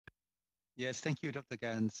Yes, thank you, Dr.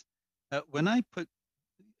 Gans. When I put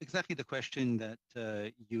exactly the question that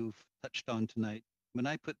you've touched on tonight, when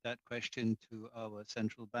I put that question to our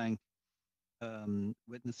central bank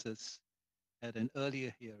witnesses at an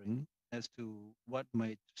earlier hearing as to what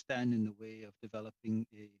might stand in the way of developing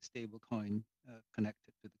a stablecoin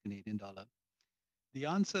connected to the Canadian dollar, the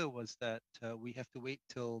answer was that we have to wait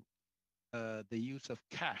till the use of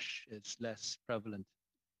cash is less prevalent,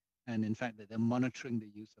 and in fact that they're monitoring the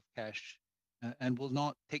use of cash and will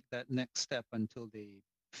not take that next step until they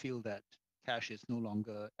feel that cash is no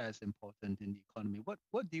longer as important in the economy.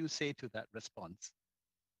 What do you say to that response?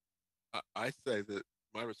 I say that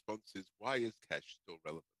my response is, why is cash still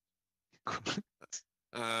relevant?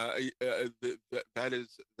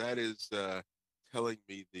 That is telling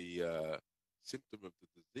me the symptom of the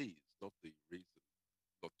disease, not the reason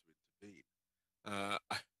not to intervene.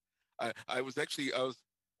 I was actually I was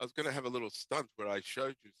going to have a little stunt where I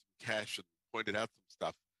showed you some cash and pointed out some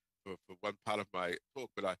stuff for one part of my talk,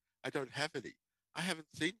 but I don't have any. I haven't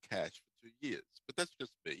seen cash for 2 years, but that's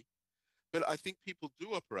just me. But I think people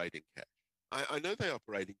do operate in cash. I know they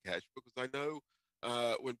operate in cash because I know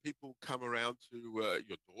when people come around to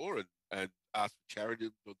your door and ask for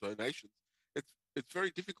charity or donations, it's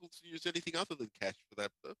very difficult to use anything other than cash for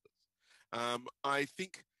that purpose. Um, I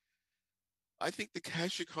think I think the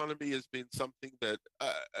cash economy has been something that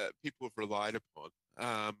people have relied upon,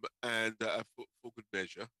 and for good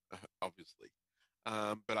measure, obviously,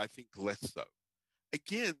 but I think less so.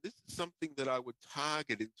 Again, this is something that I would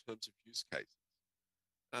target in terms of use cases.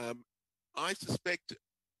 Um, I suspect,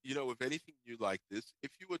 of anything new like this,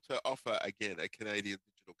 if you were to offer again a Canadian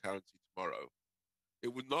digital currency tomorrow,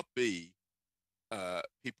 it would not be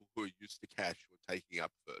people who are used to cash who are taking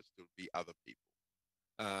up first. It would be other people.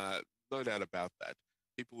 Uh, no doubt about that.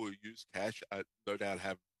 People who use cash, no doubt,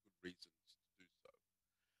 have good reasons to do so.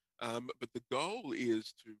 But the goal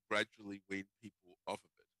is to gradually wean people off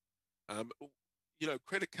of it.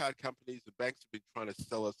 Credit card companies and banks have been trying to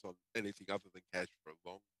sell us on anything other than cash for a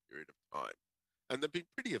long period of time, and they've been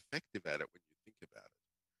pretty effective at it when you think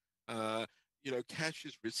about it. Cash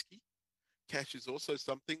is risky. Cash is also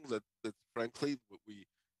something that frankly,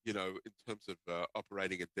 in terms of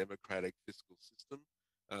operating a democratic fiscal system,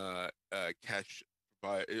 cash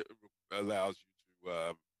allows you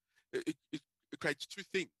to, it creates two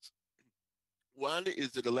things. One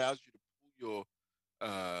is it allows you to pull your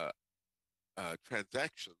uh,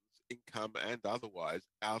 transactions, income and otherwise,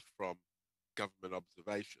 out from government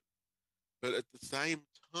observation. But at the same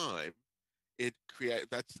time,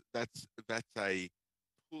 that's a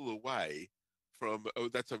pull away from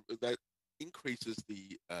that increases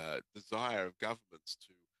the desire of governments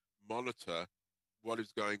to monitor what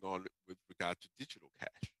is going on with regard to digital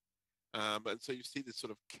cash. And so you see this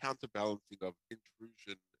sort of counterbalancing of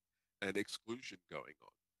intrusion and exclusion going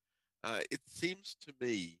on. It seems to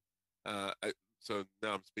me, so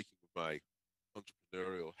now I'm speaking with my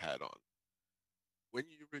entrepreneurial hat on. When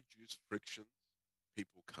you reduce frictions,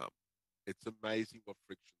 people come. It's amazing what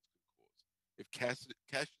frictions can cause. If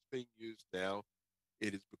cash is being used now,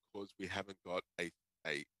 it is because we haven't got a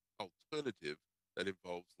alternative that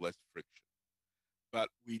involves less friction. But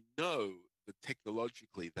we know that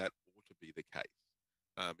technologically that ought to be the case.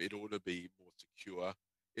 It ought to be more secure.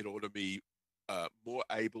 It ought to be more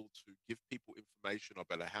able to give people information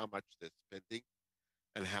about how much they're spending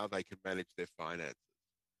and how they can manage their finances.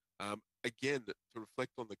 Again, to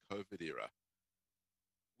reflect on the COVID era,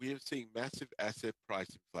 we are seeing massive asset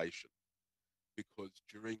price inflation because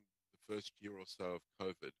during the first year or so of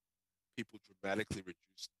COVID, people dramatically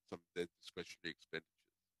reduced some of their discretionary expenditures.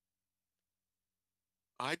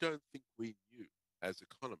 I don't think we knew as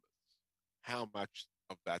economists how much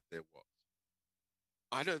of that there was.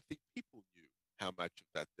 I don't think people knew how much of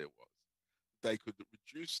that there was. They could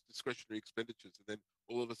reduce discretionary expenditures and then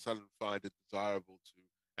all of a sudden find it desirable to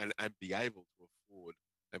and be able to afford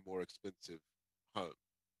a more expensive home.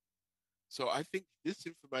 So I think this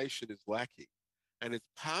information is lacking, and it's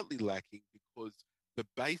partly lacking because the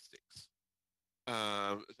basics,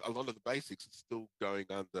 a lot of the basics are still going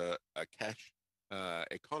under a cash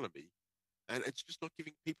economy, and it's just not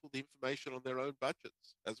giving people the information on their own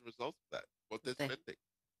budgets as a result of that, what they're Th- spending.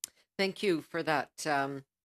 Thank you for that